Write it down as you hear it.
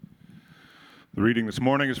The reading this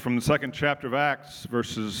morning is from the second chapter of Acts,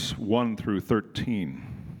 verses 1 through 13.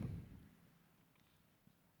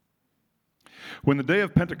 When the day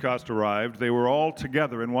of Pentecost arrived, they were all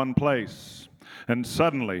together in one place. And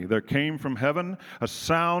suddenly there came from heaven a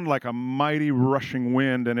sound like a mighty rushing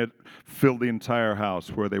wind, and it filled the entire house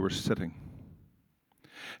where they were sitting.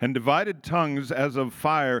 And divided tongues as of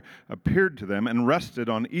fire appeared to them and rested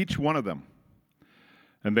on each one of them.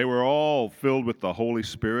 And they were all filled with the Holy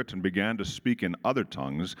Spirit and began to speak in other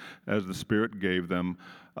tongues as the Spirit gave them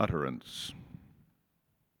utterance.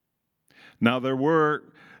 Now there were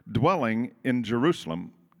dwelling in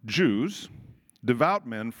Jerusalem Jews, devout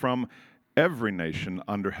men from every nation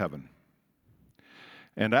under heaven.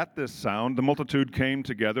 And at this sound the multitude came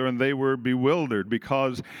together, and they were bewildered,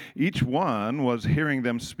 because each one was hearing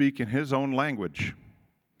them speak in his own language.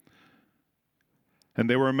 And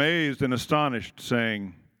they were amazed and astonished,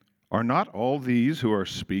 saying, "Are not all these who are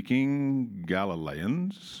speaking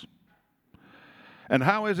Galileans? And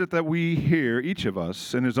how is it that we hear, each of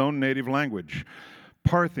us, in his own native language?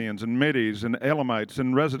 Parthians and Medes and Elamites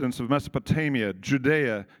and residents of Mesopotamia,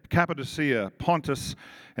 Judea, Cappadocia, Pontus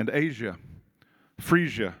and Asia,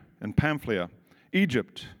 Phrygia and Pamphylia,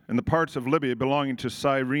 Egypt and the parts of Libya belonging to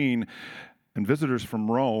Cyrene, and visitors from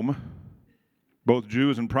Rome, both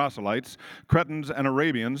Jews and proselytes, Cretans and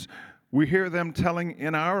Arabians, we hear them telling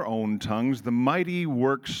in our own tongues the mighty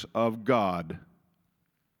works of God."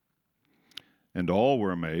 And all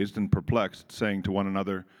were amazed and perplexed, saying to one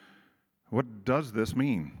another, "What does this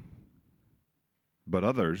mean?" But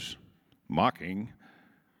others, mocking,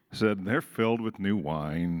 said, "They're filled with new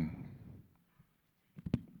wine."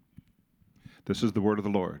 This is the word of the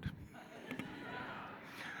Lord.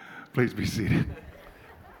 Please be seated.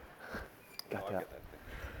 Got that.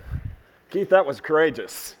 Keith, that was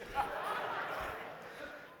courageous.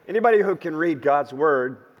 Anybody who can read God's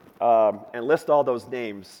word and list all those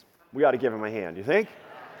names, we ought to give him a hand, you think?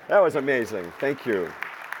 That was amazing. Thank you.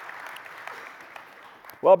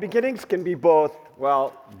 Well, beginnings can be both,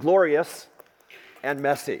 glorious and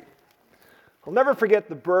messy. I'll never forget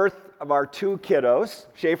the birth of our two kiddos,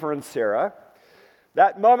 Schaefer and Sarah.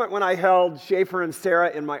 That moment when I held Schaefer and Sarah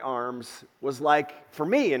in my arms was like, for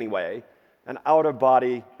me anyway, an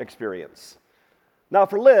out-of-body experience. Now,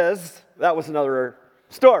 for Liz, that was another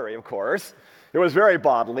story, of course. It was very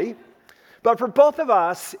bodily. But for both of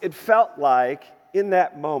us, it felt like, in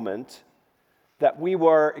that moment, that we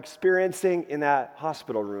were experiencing in that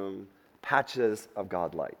hospital room patches of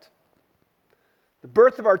God light. The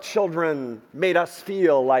birth of our children made us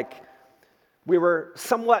feel like we were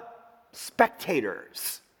somewhat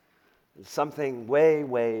spectators in something way,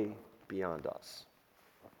 way beyond us.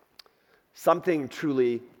 Something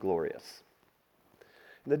truly glorious.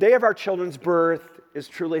 And the day of our children's birth is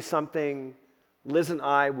truly something Liz and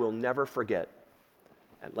I will never forget.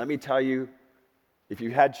 And let me tell you, if you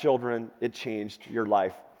had children, it changed your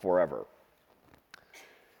life forever.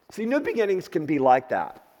 See, new beginnings can be like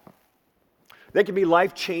that. They can be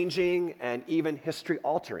life-changing and even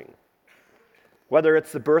history-altering. Whether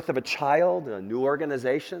it's the birth of a child in a new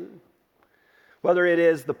organization, whether it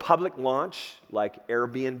is the public launch, like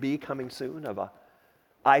Airbnb coming soon, of a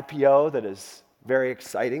IPO that is very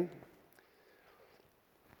exciting.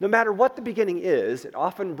 No matter what the beginning is, it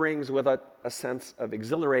often brings with it a sense of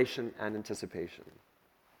exhilaration and anticipation.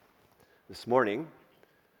 This morning,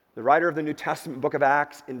 the writer of the New Testament book of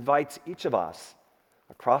Acts invites each of us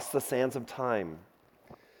across the sands of time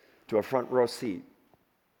to a front row seat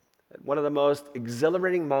at one of the most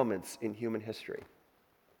exhilarating moments in human history,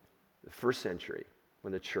 the first century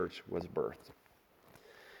when the church was birthed.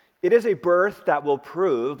 It is a birth that will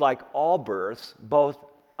prove, like all births, both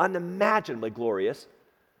unimaginably glorious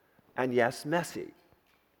and, yes, messy.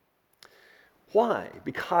 Why?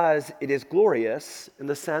 Because it is glorious in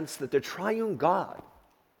the sense that the triune God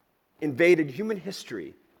invaded human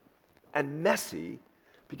history, and messy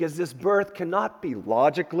because this birth cannot be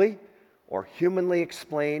logically or humanly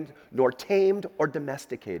explained, nor tamed or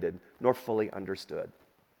domesticated, nor fully understood.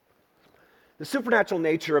 The supernatural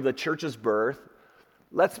nature of the church's birth,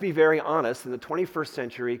 let's be very honest, in the 21st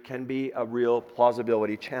century can be a real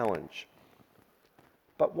plausibility challenge.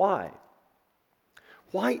 But why?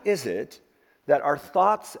 Why is it that our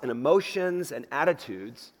thoughts and emotions and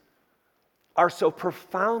attitudes are so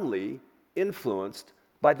profoundly influenced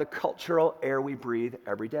by the cultural air we breathe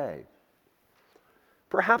every day?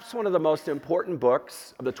 Perhaps one of the most important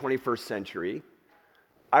books of the 21st century,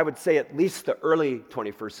 I would say at least the early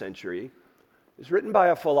 21st century, is written by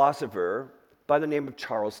a philosopher by the name of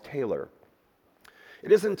Charles Taylor.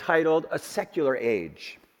 It is entitled A Secular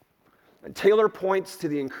Age. And Taylor points to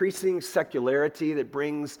the increasing secularity that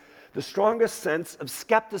brings the strongest sense of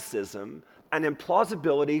skepticism and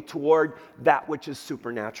implausibility toward that which is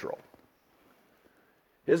supernatural.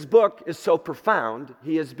 His book is so profound,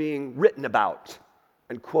 he is being written about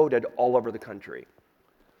and quoted all over the country.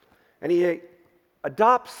 And he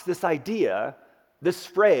adopts this idea, this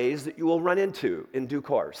phrase that you will run into in due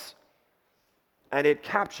course. And it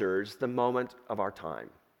captures the moment of our time.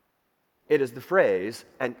 It is the phrase,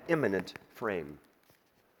 an imminent frame.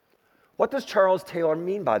 What does Charles Taylor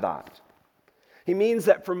mean by that? He means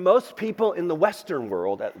that for most people in the Western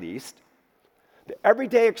world, at least, the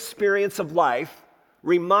everyday experience of life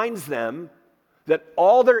reminds them that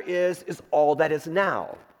all there is all that is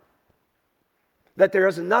now. That there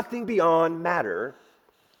is nothing beyond matter,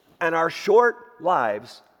 and our short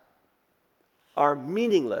lives are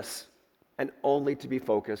meaningless and only to be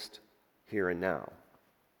focused here and now.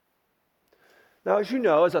 Now, as you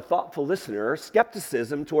know, as a thoughtful listener,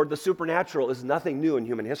 skepticism toward the supernatural is nothing new in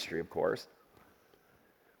human history, of course.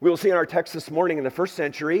 We will see in our text this morning in the first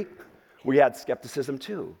century, we had skepticism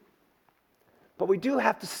too. But we do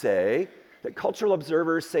have to say that cultural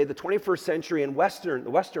observers say the 21st century in the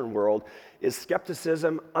Western world is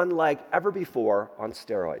skepticism unlike ever before on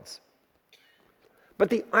steroids. But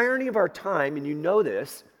the irony of our time, and you know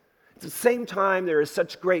this, at the same time there is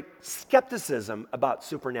such great skepticism about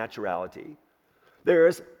supernaturality, there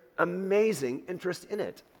is amazing interest in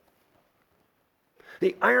it.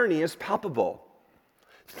 The irony is palpable.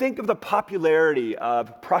 Think of the popularity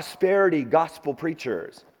of prosperity gospel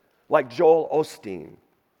preachers like Joel Osteen,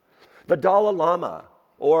 the Dalai Lama,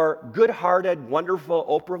 or good-hearted, wonderful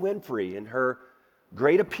Oprah Winfrey in her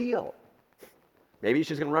great appeal. Maybe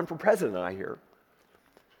she's going to run for president, I hear.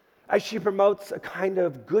 As she promotes a kind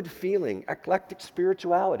of good-feeling, eclectic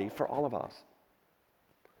spirituality for all of us.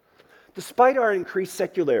 Despite our increased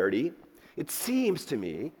secularity, it seems to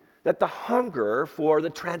me that the hunger for the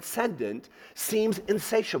transcendent seems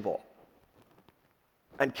insatiable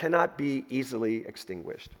and cannot be easily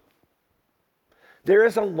extinguished. There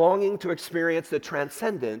is a longing to experience the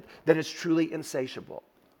transcendent that is truly insatiable.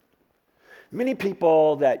 Many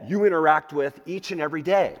people that you interact with each and every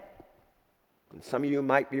day, and some of you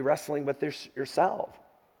might be wrestling with this yourself.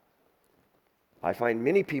 I find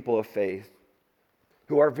many people of faith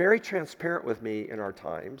who are very transparent with me in our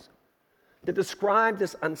times that describe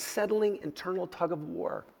this unsettling internal tug of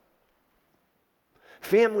war.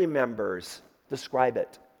 Family members describe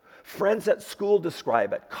it. Friends at school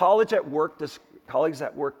describe it. Colleagues at work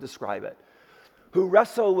describe it. Who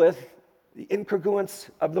wrestle with the incongruence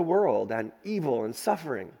of the world and evil and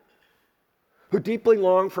suffering. Who deeply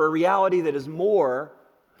long for a reality that is more,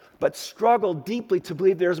 but struggle deeply to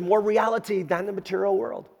believe there's more reality than the material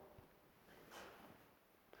world.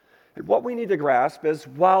 And what we need to grasp is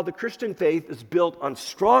while the Christian faith is built on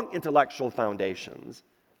strong intellectual foundations,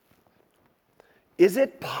 is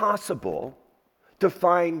it possible to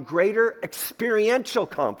find greater experiential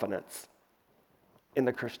confidence in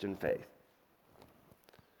the Christian faith?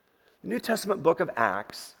 The New Testament book of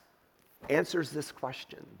Acts answers this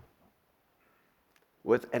question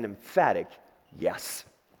with an emphatic yes.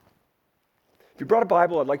 If you brought a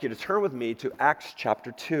Bible, I'd like you to turn with me to Acts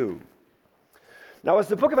chapter 2. Now, as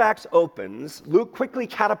the book of Acts opens, Luke quickly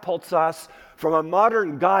catapults us from a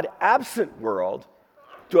modern God-absent world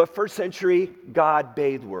to a first century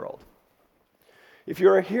God-bathed world. If you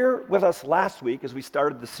were here with us last week as we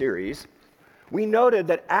started the series, we noted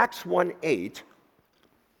that Acts 1:8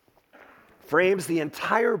 frames the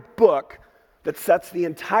entire book that sets the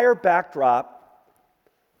entire backdrop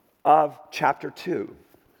of chapter 2.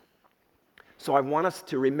 So I want us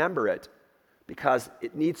to remember it because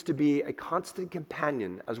it needs to be a constant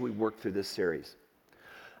companion as we work through this series.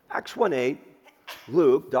 Acts 1:8,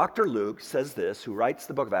 Luke, Dr. Luke, says this, who writes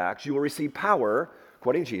the book of Acts, "You will receive power,"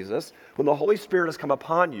 quoting Jesus, "when the Holy Spirit has come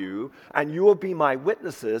upon you, and you will be my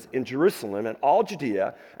witnesses in Jerusalem and all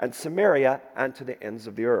Judea and Samaria and to the ends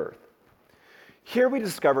of the earth." Here we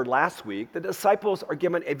discovered last week the disciples are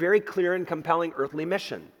given a very clear and compelling earthly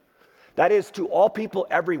mission. That is to all people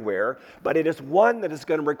everywhere, but it is one that is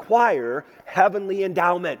going to require heavenly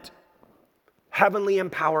endowment, heavenly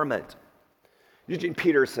empowerment. Eugene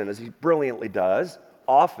Peterson, as he brilliantly does,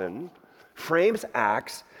 often frames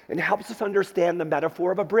Acts and helps us understand the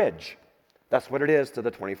metaphor of a bridge. That's what it is to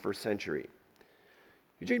the 21st century.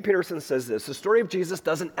 Eugene Peterson says this: the story of Jesus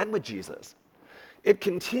doesn't end with Jesus. It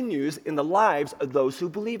continues in the lives of those who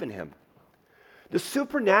believe in him. The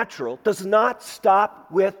supernatural does not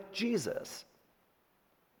stop with Jesus.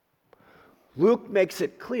 Luke makes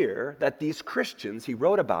it clear that these Christians he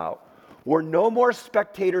wrote about were no more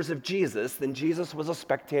spectators of Jesus than Jesus was a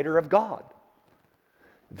spectator of God.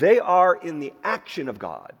 They are in the action of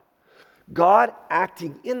God, God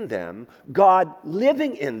acting in them, God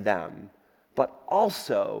living in them, but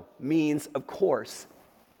also means, of course,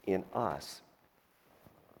 in us.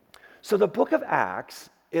 So the book of Acts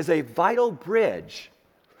is a vital bridge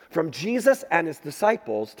from Jesus and his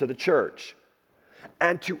disciples to the church,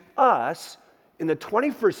 and to us in the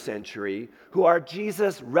 21st century who are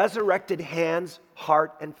Jesus' resurrected hands,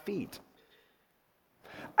 heart, and feet,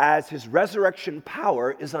 as his resurrection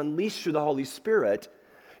power is unleashed through the Holy Spirit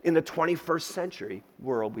in the 21st century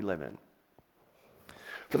world we live in.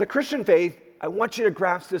 For the Christian faith, I want you to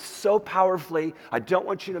grasp this so powerfully, I don't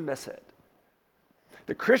want you to miss it.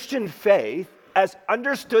 The Christian faith, as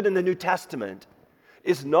understood in the New Testament,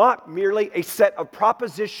 is not merely a set of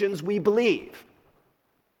propositions we believe.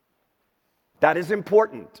 That is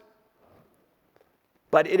important.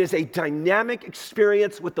 But it is a dynamic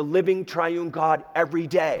experience with the living triune God every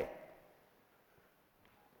day.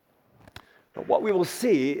 But what we will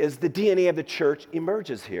see is the DNA of the church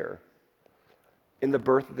emerges here in the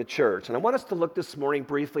birth of the church. And I want us to look this morning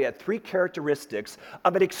briefly at three characteristics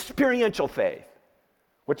of an experiential faith,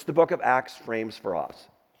 which the book of Acts frames for us.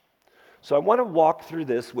 So I want to walk through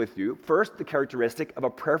this with you. First, the characteristic of a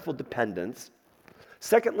prayerful dependence.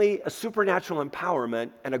 Secondly, a supernatural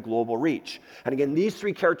empowerment and a global reach. And again, these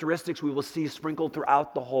three characteristics we will see sprinkled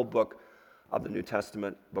throughout the whole book of the New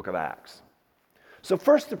Testament, book of Acts. So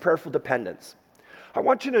first, the prayerful dependence. I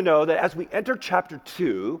want you to know that as we enter chapter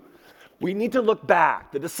 2, we need to look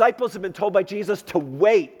back. The disciples have been told by Jesus to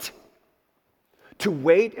wait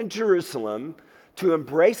in Jerusalem, to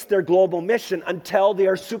embrace their global mission until they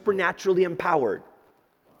are supernaturally empowered.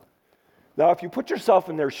 Now, if you put yourself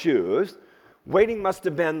in their shoes, waiting must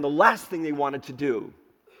have been the last thing they wanted to do.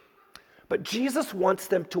 But Jesus wants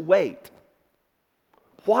them to wait.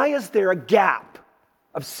 Why is there a gap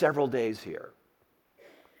of several days here?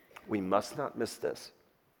 We must not miss this.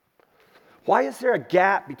 Why is there a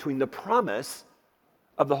gap between the promise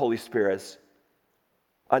of the Holy Spirit's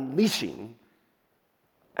unleashing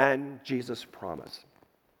and Jesus' promise?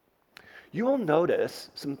 You will notice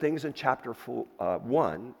some things in chapter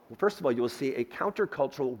 1. First of all, you will see a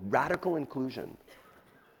countercultural radical inclusion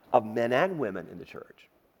of men and women in the church.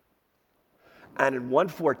 And in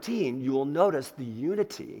 1:14, you will notice the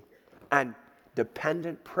unity and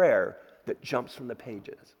dependent prayer that jumps from the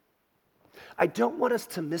pages. I don't want us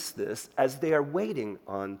to miss this as they are waiting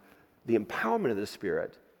on the empowerment of the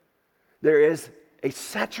Spirit. There is a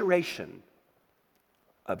saturation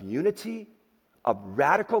of unity, of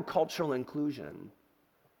radical cultural inclusion,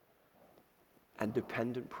 and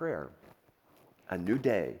dependent prayer. A new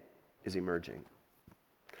day is emerging.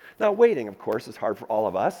 Now, waiting, of course, is hard for all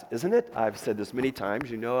of us, isn't it? I've said this many times.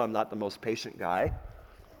 You know I'm not the most patient guy.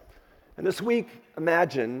 And this week,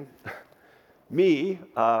 imagine me,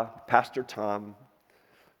 Pastor Tom,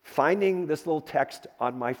 finding this little text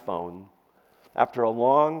on my phone after a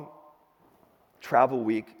long travel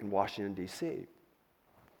week in Washington, D.C.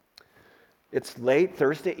 It's late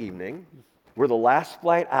Thursday evening. We're the last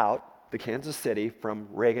flight out to Kansas City from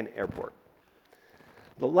Reagan Airport.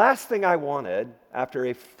 The last thing I wanted after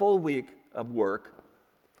a full week of work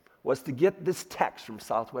was to get this text from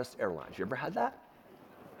Southwest Airlines. You ever had that?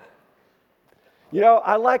 You know,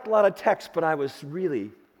 I like a lot of texts, but I was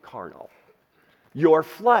really carnal. Your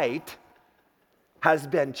flight has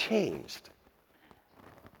been changed.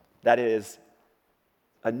 That is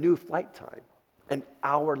a new flight time. An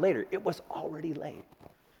hour later, it was already late.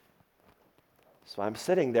 So I'm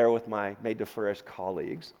sitting there with my Made to Flourish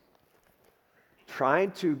colleagues,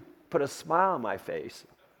 trying to put a smile on my face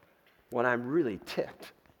when I'm really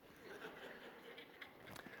ticked.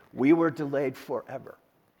 We were delayed forever.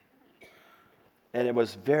 And it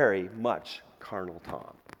was very much carnal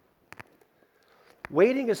Tom.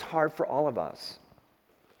 Waiting is hard for all of us.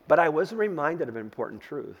 But I was reminded of an important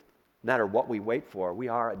truth. No matter what we wait for, we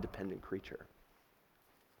are a dependent creature.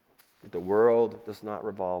 The world does not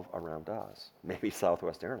revolve around us. Maybe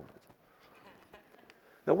Southwest Airlines.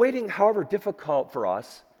 Now, waiting, however difficult for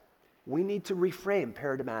us, we need to reframe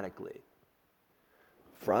paradigmatically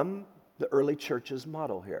from the early church's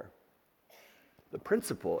model here. The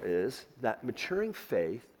principle is that maturing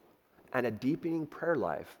faith and a deepening prayer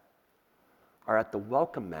life are at the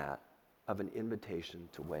welcome mat of an invitation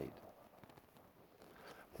to wait.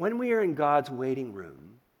 When we are in God's waiting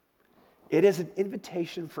room, it is an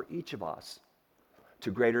invitation for each of us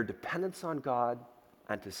to greater dependence on God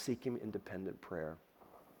and to seek Him in dependent prayer.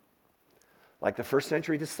 Like the first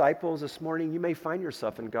century disciples this morning, you may find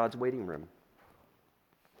yourself in God's waiting room.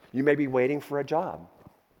 You may be waiting for a job.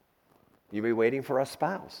 You may be waiting for a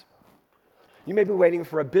spouse. You may be waiting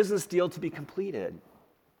for a business deal to be completed.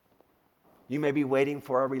 You may be waiting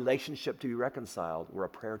for a relationship to be reconciled or a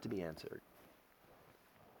prayer to be answered.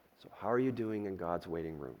 So how are you doing in God's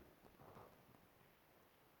waiting room?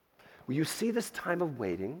 Will you see this time of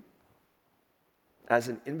waiting as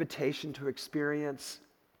an invitation to experience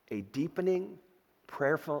a deepening,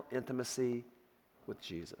 prayerful intimacy with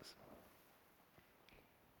Jesus?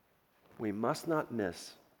 We must not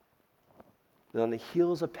miss that on the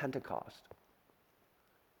heels of Pentecost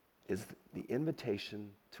is the invitation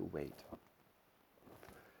to wait.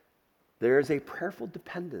 There is a prayerful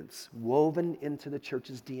dependence woven into the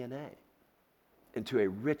church's DNA, into a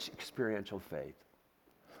rich experiential faith.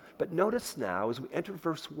 But notice now, as we enter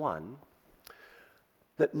verse 1,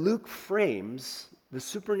 that Luke frames the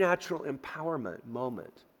supernatural empowerment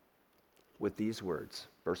moment with these words.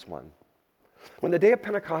 Verse 1. When the day of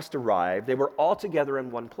Pentecost arrived, they were all together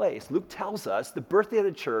in one place. Luke tells us the birthday of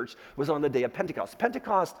the church was on the day of Pentecost.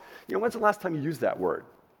 Pentecost, when's the last time you used that word?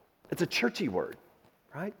 It's a churchy word,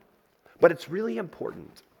 right? But it's really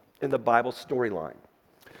important in the Bible storyline.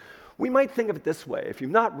 We might think of it this way. If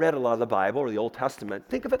you've not read a lot of the Bible or the Old Testament,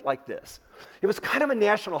 think of it like this. It was kind of a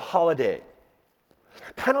national holiday,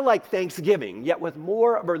 kind of like Thanksgiving, yet with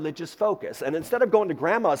more of a religious focus. And instead of going to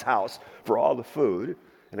grandma's house for all the food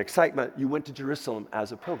and excitement, you went to Jerusalem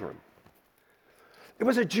as a pilgrim. It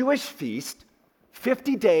was a Jewish feast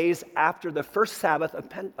 50 days after the first Sabbath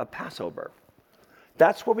of Passover.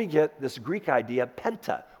 That's where we get this Greek idea,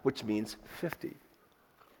 penta, which means 50.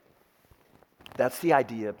 That's the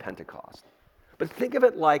idea of Pentecost. But think of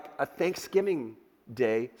it like a Thanksgiving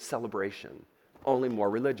Day celebration, only more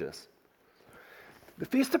religious. The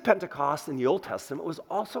Feast of Pentecost in the Old Testament was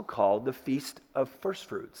also called the Feast of First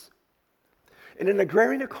Fruits. In an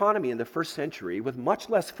agrarian economy in the first century, with much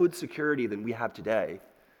less food security than we have today,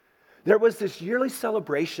 there was this yearly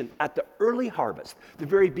celebration at the early harvest, the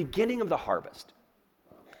very beginning of the harvest.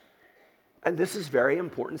 And this is very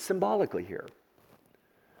important symbolically here.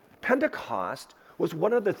 Pentecost was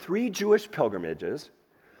one of the 3 Jewish pilgrimages.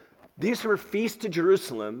 These were feasts to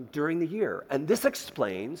Jerusalem during the year. And this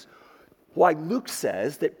explains why Luke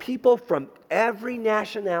says that people from every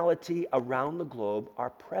nationality around the globe are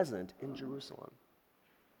present in Jerusalem.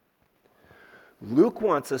 Luke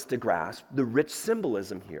wants us to grasp the rich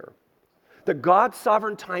symbolism here. The God's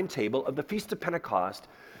sovereign timetable of the Feast of Pentecost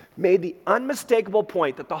made the unmistakable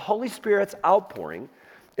point that the Holy Spirit's outpouring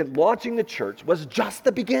in launching the church was just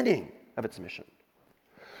the beginning of its mission.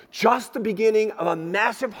 Just the beginning of a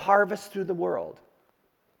massive harvest through the world.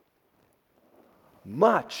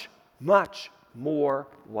 Much, much more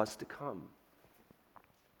was to come.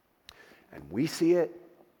 And we see it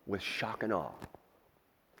with shock and awe.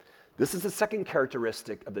 This is the second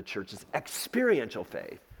characteristic of the church's experiential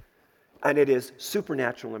faith, and it is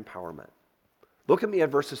supernatural empowerment. Look at me at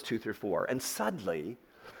verses 2 through 4. And suddenly,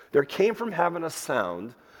 there came from heaven a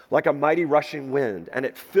sound like a mighty rushing wind, and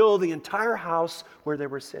it filled the entire house where they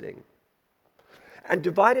were sitting. And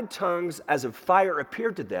divided tongues as of fire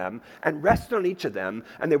appeared to them and rested on each of them,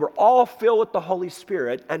 and they were all filled with the Holy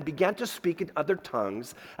Spirit and began to speak in other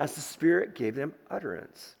tongues as the Spirit gave them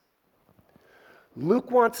utterance.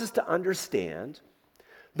 Luke wants us to understand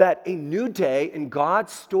that a new day in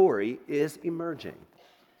God's story is emerging.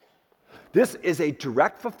 This is a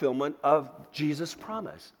direct fulfillment of Jesus'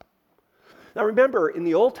 promise. Now remember, in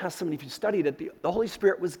the Old Testament, if you studied it, the Holy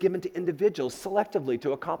Spirit was given to individuals selectively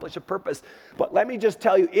to accomplish a purpose. But let me just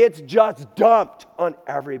tell you, it's just dumped on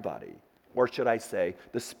everybody. Or should I say,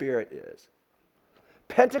 the Spirit is.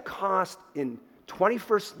 Pentecost in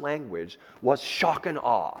 21st language was shock and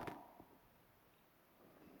awe.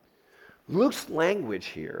 Luke's language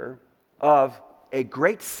here of a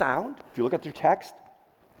great sound, if you look at their text,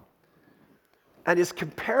 and his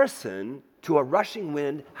comparison to a rushing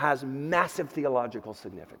wind has massive theological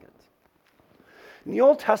significance. In the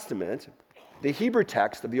Old Testament, the Hebrew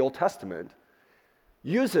text of the Old Testament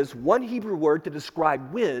uses one Hebrew word to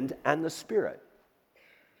describe wind and the Spirit,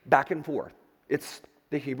 back and forth. It's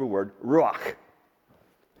the Hebrew word ruach,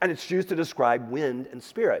 and it's used to describe wind and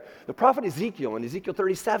spirit. The prophet Ezekiel, in Ezekiel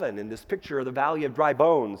 37, in this picture of the valley of dry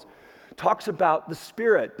bones, talks about the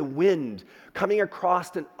Spirit, the wind, coming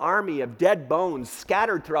across an army of dead bones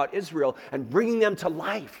scattered throughout Israel and bringing them to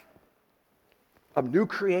life, of new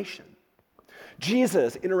creation.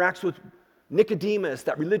 Jesus interacts with Nicodemus,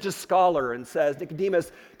 that religious scholar, and says,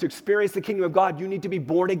 Nicodemus, to experience the kingdom of God, you need to be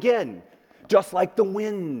born again, just like the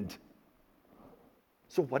wind.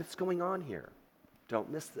 So what is going on here?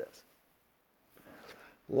 Don't miss this.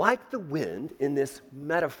 Like the wind in this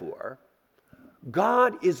metaphor,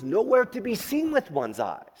 God is nowhere to be seen with one's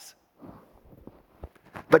eyes.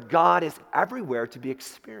 but God is everywhere to be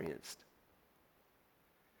experienced.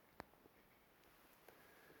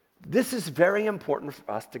 This is very important for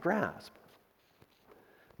us to grasp.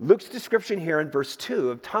 Luke's description here in verse 2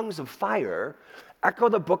 of tongues of fire echo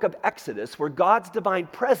the book of Exodus, where God's divine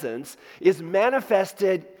presence is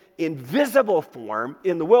manifested in visible form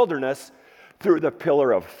in the wilderness through the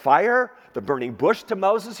pillar of fire, the burning bush to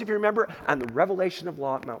Moses, if you remember, and the revelation of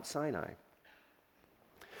law at Mount Sinai.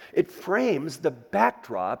 It frames the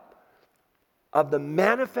backdrop of the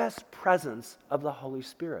manifest presence of the Holy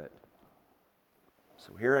Spirit.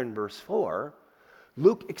 So here in verse 4,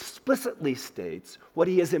 Luke explicitly states what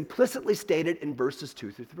he has implicitly stated in verses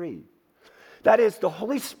 2 through 3. That is, the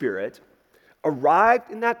Holy Spirit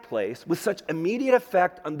arrived in that place with such immediate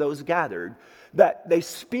effect on those gathered that they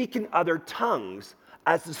speak in other tongues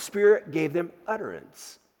as the Spirit gave them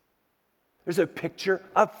utterance. There's a picture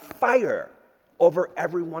of fire over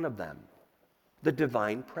every one of them, the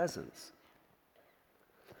divine presence.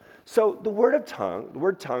 So the word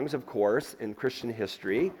tongues, of course, in Christian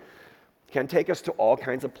history, can take us to all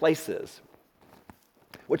kinds of places,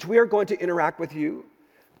 which we are going to interact with you,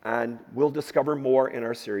 and we'll discover more in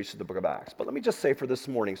our series through the book of Acts. But let me just say for this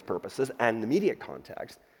morning's purposes and the immediate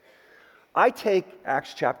context, I take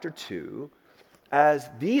Acts chapter 2 as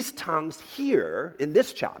these tongues here in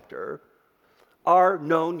this chapter are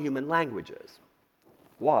known human languages.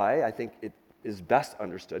 Why? I think it is best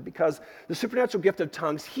understood because the supernatural gift of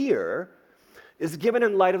tongues here is given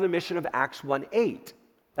in light of the mission of Acts 1:8.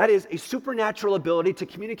 That is, a supernatural ability to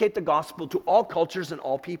communicate the gospel to all cultures and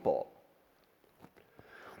all people.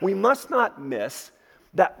 We must not miss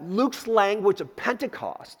that Luke's language of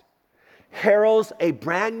Pentecost heralds a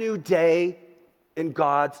brand new day in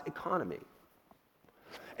God's economy.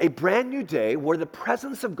 A brand new day where the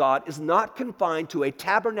presence of God is not confined to a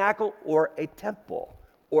tabernacle or a temple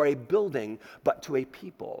or a building, but to a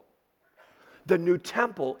people. The new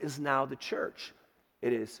temple is now the church.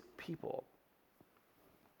 It is people.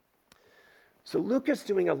 So Luke is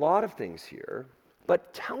doing a lot of things here,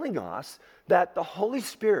 but telling us that the Holy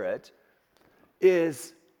Spirit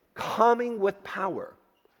is coming with power.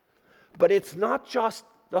 But it's not just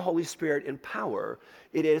the Holy Spirit in power,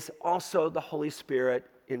 it is also the Holy Spirit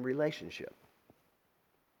in relationship.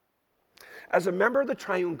 As a member of the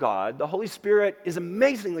triune God, the Holy Spirit is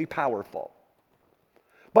amazingly powerful.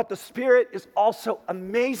 But the Spirit is also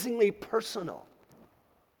amazingly personal.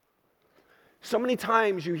 So many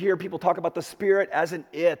times you hear people talk about the Spirit as an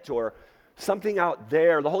it or something out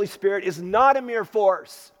there. The Holy Spirit is not a mere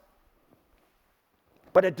force,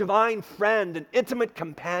 but a divine friend, an intimate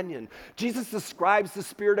companion. Jesus describes the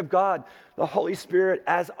Spirit of God, the Holy Spirit,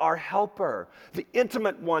 as our helper, the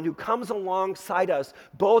intimate one who comes alongside us,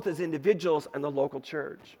 both as individuals and the local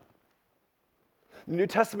church. The New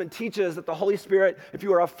Testament teaches that the Holy Spirit, if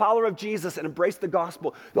you are a follower of Jesus and embrace the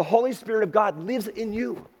gospel, the Holy Spirit of God lives in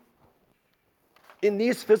you, in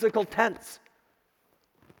these physical tents.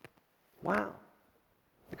 Wow.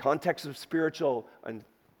 The context of spiritual and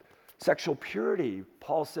sexual purity,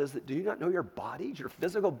 Paul says that, do you not know your bodies, your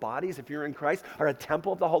physical bodies, if you're in Christ, are a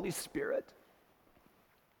temple of the Holy Spirit?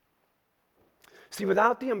 See,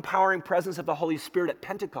 without the empowering presence of the Holy Spirit at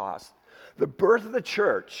Pentecost, the birth of the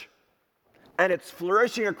church and its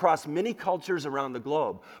flourishing across many cultures around the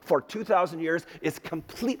globe for 2,000 years is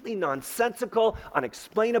completely nonsensical,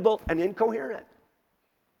 unexplainable, and incoherent.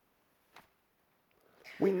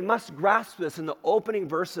 We must grasp this in the opening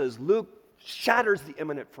verses. Luke shatters the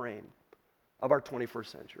immanent frame of our 21st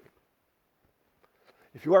century.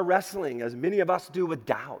 If you are wrestling, as many of us do, with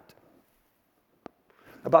doubt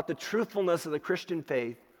about the truthfulness of the Christian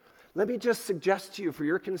faith, let me just suggest to you for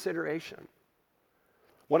your consideration,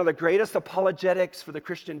 one of the greatest apologetics for the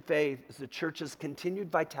Christian faith is the church's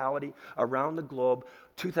continued vitality around the globe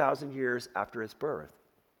 2,000 years after its birth.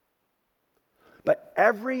 But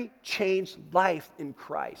every changed life in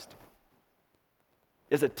Christ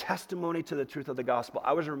is a testimony to the truth of the gospel.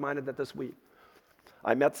 I was reminded that this week.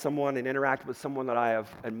 I met someone and interacted with someone that I have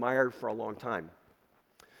admired for a long time.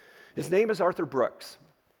 His name is Arthur Brooks,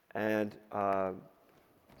 and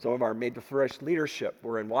some of our Made to Flourish leadership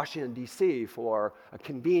were in Washington, D.C. for a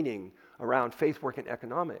convening around faith, work, and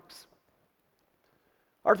economics.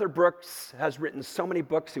 Arthur Brooks has written so many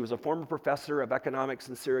books. He was a former professor of economics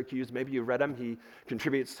in Syracuse. Maybe you read him. He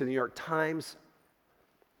contributes to the New York Times.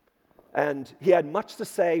 And he had much to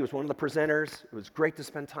say. He was one of the presenters. It was great to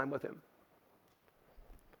spend time with him.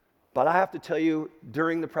 But I have to tell you,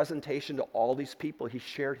 during the presentation to all these people, he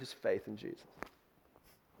shared his faith in Jesus.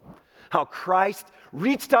 How Christ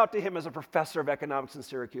reached out to him as a professor of economics in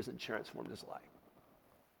Syracuse and transformed his life.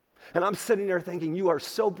 And I'm sitting there thinking, you are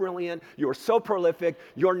so brilliant, you are so prolific,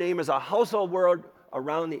 your name is a household word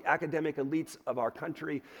around the academic elites of our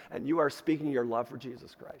country, and you are speaking your love for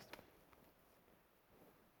Jesus Christ.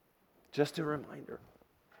 Just a reminder.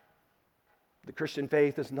 The Christian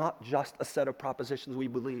faith is not just a set of propositions we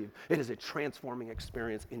believe. It is a transforming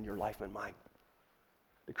experience in your life and mine.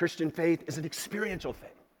 The Christian faith is an experiential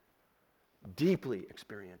faith, deeply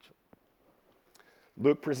experiential.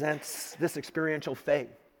 Luke presents this experiential faith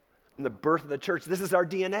in the birth of the church. This is our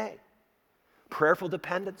DNA. Prayerful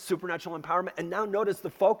dependence, supernatural empowerment, and now notice the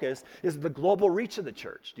focus is the global reach of the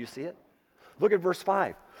church. Do you see it? Look at verse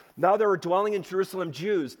 5. Now there were dwelling in Jerusalem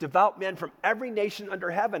Jews, devout men from every nation under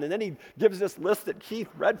heaven. And then he gives this list that Keith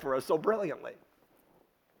read for us so brilliantly.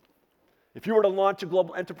 If you were to launch a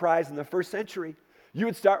global enterprise in the first century, you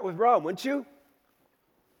would start with Rome, wouldn't you?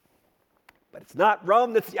 But it's not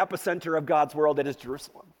Rome that's the epicenter of God's world, it is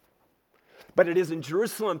Jerusalem. But it is in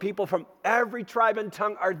Jerusalem, people from every tribe and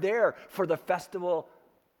tongue are there for the festival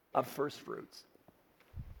of first fruits.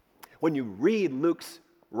 When you read Luke's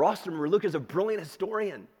roster, remember, Luke is a brilliant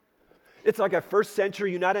historian. It's like a first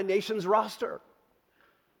century United Nations roster,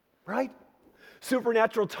 right?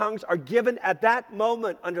 Supernatural tongues are given at that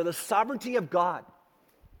moment under the sovereignty of God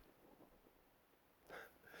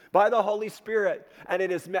by the Holy Spirit, and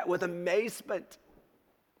it is met with amazement.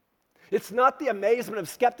 It's not the amazement of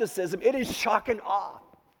skepticism, it is shock and awe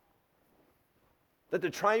that the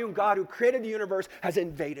triune God who created the universe has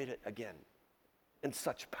invaded it again in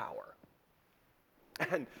such power.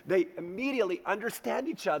 And they immediately understand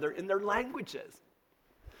each other in their languages.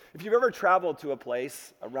 If you've ever traveled to a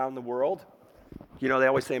place around the world, they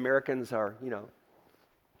always say Americans are, you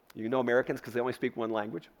know Americans because they only speak one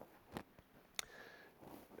language.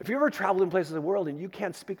 If you ever traveled in places of the world and you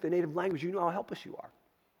can't speak the native language, you know how helpless you are.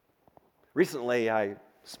 Recently, I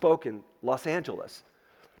spoke in Los Angeles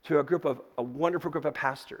to a wonderful group of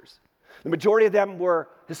pastors. The majority of them were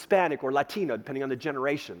Hispanic or Latino, depending on the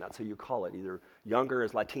generation. That's how you call it. Either younger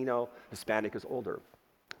is Latino, Hispanic is older.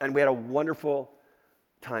 And we had a wonderful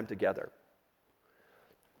time together.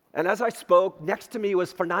 And as I spoke, next to me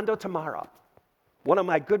was Fernando Tamara, one of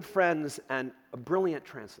my good friends and a brilliant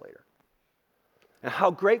translator. And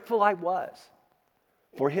how grateful I was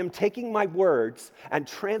for him taking my words and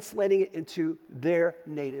translating it into their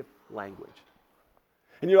native language.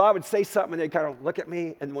 And I would say something and they'd kind of look at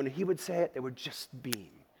me, and when he would say it, they would just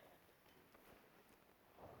beam.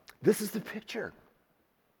 This is the picture.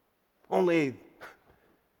 Only, in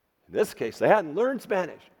this case, they hadn't learned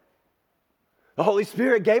Spanish. The Holy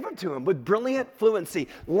Spirit gave them to them with brilliant fluency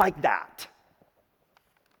like that.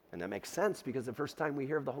 And that makes sense because the first time we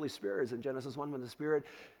hear of the Holy Spirit is in Genesis 1 when the Spirit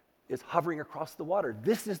is hovering across the water.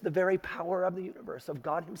 This is the very power of the universe, of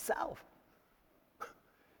God himself.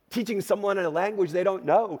 Teaching someone in a language they don't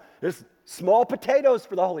know is small potatoes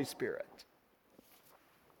for the Holy Spirit.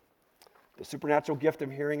 The supernatural gift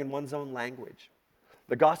of hearing in one's own language.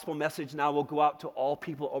 The gospel message now will go out to all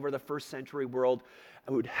people over the first century world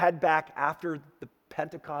who would head back after the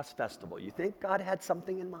Pentecost festival. You think God had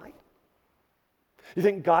something in mind? You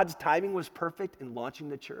think God's timing was perfect in launching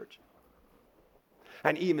the church?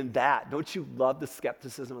 And even that, don't you love the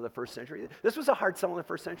skepticism of the first century? This was a hard sell in the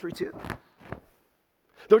first century too.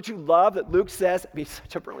 Don't you love that Luke says, he's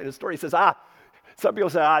such a brilliant story, he says, some people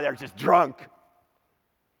say, they're just drunk.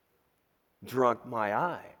 Drunk my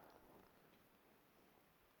eye.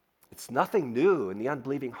 It's nothing new in the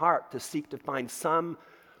unbelieving heart to seek to find some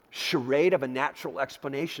charade of a natural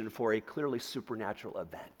explanation for a clearly supernatural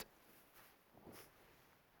event.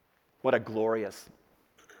 What a glorious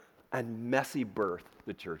and messy birth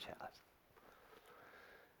the church has.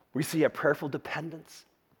 We see a prayerful dependence,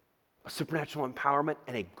 a supernatural empowerment,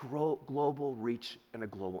 and a global reach and a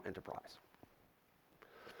global enterprise.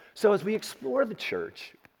 So as we explore the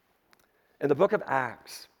church in the book of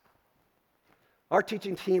Acts, our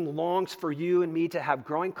teaching team longs for you and me to have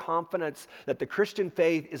growing confidence that the Christian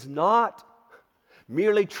faith is not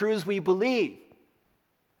merely truths we believe,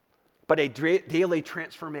 but a daily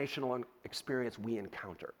transformational experience we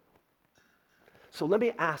encounter. So let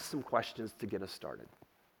me ask some questions to get us started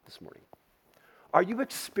this morning. Are you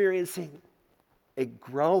experiencing a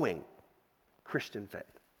growing Christian faith?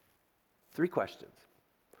 3 questions.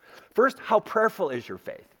 First, how prayerful is your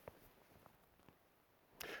faith?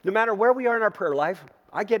 No matter where we are in our prayer life,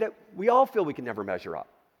 I get it, we all feel we can never measure up.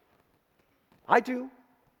 I do.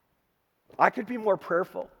 I could be more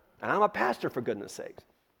prayerful, and I'm a pastor, for goodness sakes.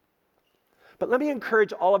 But let me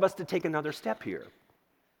encourage all of us to take another step here.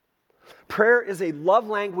 Prayer is a love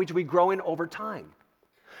language we grow in over time.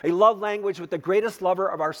 A love language with the greatest lover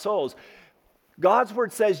of our souls. God's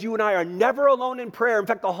word says you and I are never alone in prayer. In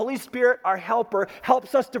fact, the Holy Spirit, our helper,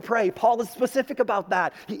 helps us to pray. Paul is specific about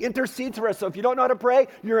that. He intercedes for us. So if you don't know how to pray,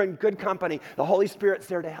 you're in good company. The Holy Spirit's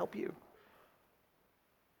there to help you.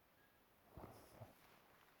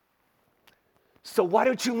 So why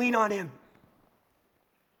don't you lean on him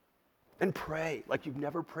and pray like you've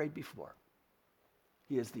never prayed before?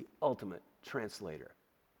 He is the ultimate translator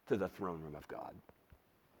to the throne room of God.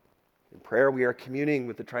 In prayer, we are communing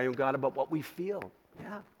with the triune God about what we feel,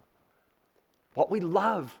 what we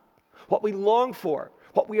love, what we long for,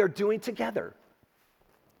 what we are doing together.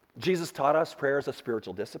 Jesus taught us prayer is a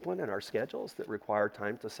spiritual discipline in our schedules that require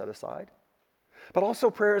time to set aside. But also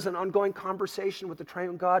prayer is an ongoing conversation with the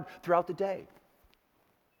triune God throughout the day.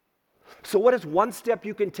 So what is one step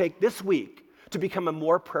you can take this week to become a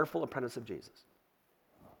more prayerful apprentice of Jesus?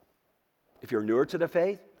 If you're newer to the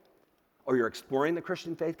faith, or you're exploring the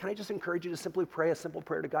Christian faith, can I just encourage you to simply pray a simple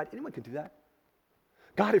prayer to God? Anyone can do that.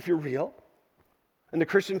 God, if you're real, and the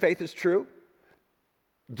Christian faith is true,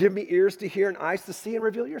 give me ears to hear and eyes to see, and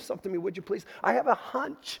reveal yourself to me, would you please? I have a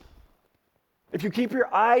hunch. If you keep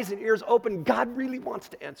your eyes and ears open, God really wants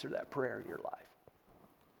to answer that prayer in your life.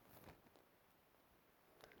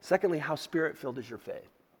 Secondly, how spirit-filled is your faith?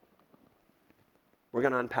 We're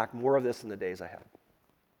going to unpack more of this in the days ahead.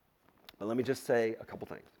 But let me just say a couple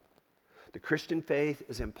things. The Christian faith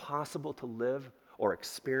is impossible to live or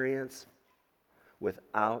experience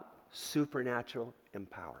without supernatural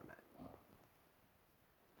empowerment.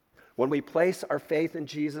 When we place our faith in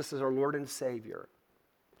Jesus as our Lord and Savior,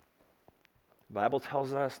 the Bible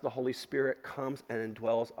tells us the Holy Spirit comes and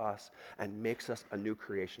indwells us and makes us a new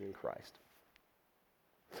creation in Christ.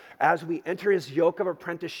 As we enter his yoke of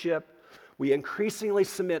apprenticeship, we increasingly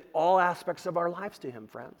submit all aspects of our lives to him,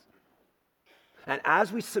 friends. And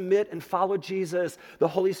as we submit and follow Jesus, the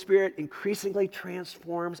Holy Spirit increasingly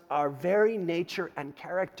transforms our very nature and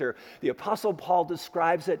character. The Apostle Paul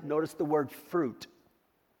describes it, notice the word fruit.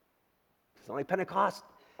 It's not like Pentecost,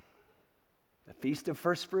 the Feast of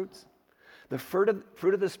First Fruits. The fruit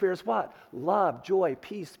of the Spirit is what? Love, joy,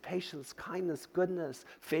 peace, patience, kindness, goodness,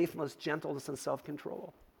 faithfulness, gentleness, and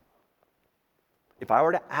self-control. If I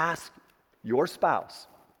were to ask your spouse,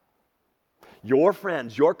 your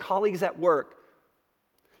friends, your colleagues at work,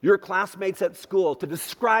 your classmates at school to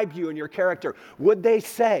describe you and your character, would they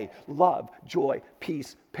say love, joy,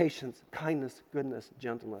 peace, patience, kindness, goodness,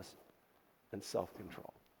 gentleness, and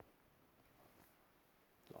self-control?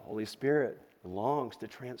 The Holy Spirit longs to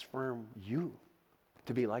transform you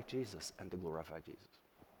to be like Jesus and to glorify Jesus.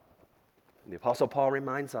 And the Apostle Paul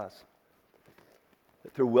reminds us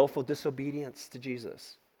that through willful disobedience to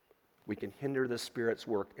Jesus, we can hinder the Spirit's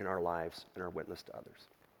work in our lives and our witness to others.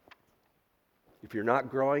 If you're not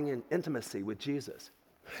growing in intimacy with Jesus,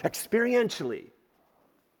 experientially,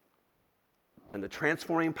 and the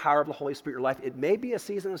transforming power of the Holy Spirit in your life, it may be a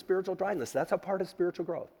season of spiritual dryness. That's a part of spiritual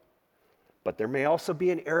growth. But there may also be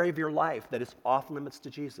an area of your life that is off limits to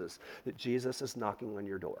Jesus, that Jesus is knocking on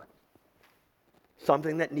your door.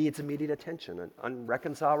 Something that needs immediate attention, an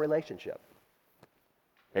unreconciled relationship.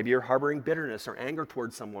 Maybe you're harboring bitterness or anger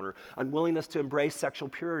towards someone, or unwillingness to embrace sexual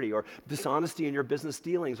purity, or dishonesty in your business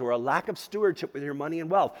dealings, or a lack of stewardship with your money and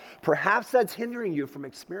wealth. Perhaps that's hindering you from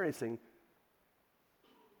experiencing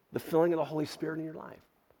the filling of the Holy Spirit in your life.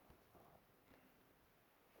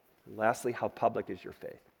 And lastly, how public is your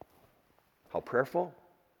faith? How prayerful,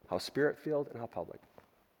 how spirit-filled, and how public.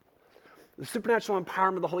 The supernatural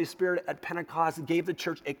empowerment of the Holy Spirit at Pentecost gave the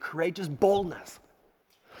church a courageous boldness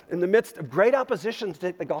in the midst of great opposition to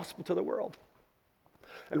take the gospel to the world.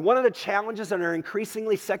 And one of the challenges in our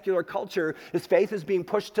increasingly secular culture is faith is being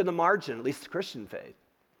pushed to the margin, at least Christian faith.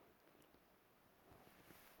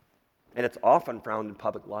 And it's often found in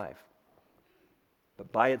public life.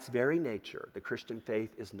 But by its very nature, the Christian faith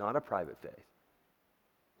is not a private faith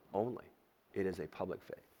only. It is a public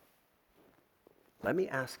faith. Let me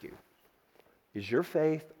ask you, is your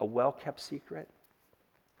faith a well-kept secret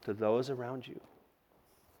to those around you?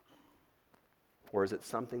 Or is it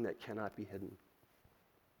something that cannot be hidden?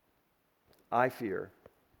 I fear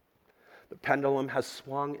the pendulum has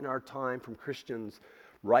swung in our time from Christians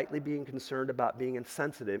rightly being concerned about being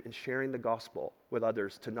insensitive in sharing the gospel with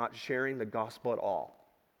others to not sharing the gospel at all,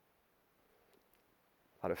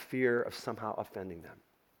 out of fear of somehow offending them.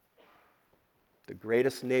 The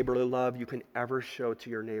greatest neighborly love you can ever show to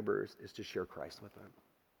your neighbors is to share Christ with them.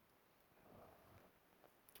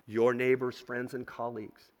 Your neighbors, friends, and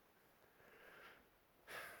colleagues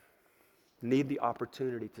need the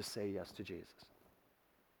opportunity to say yes to Jesus.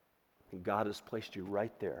 And God has placed you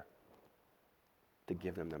right there to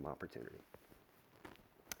give them opportunity.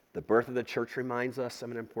 The birth of the church reminds us of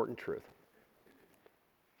an important truth.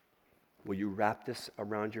 Will you wrap this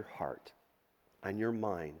around your heart and your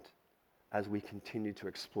mind as we continue to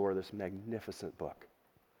explore this magnificent book?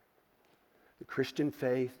 The Christian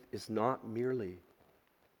faith is not merely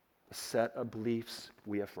a set of beliefs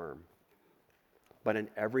we affirm, but an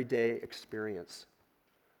everyday experience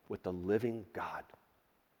with the living God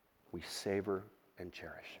we savor and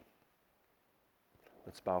cherish.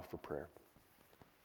 Let's bow for prayer.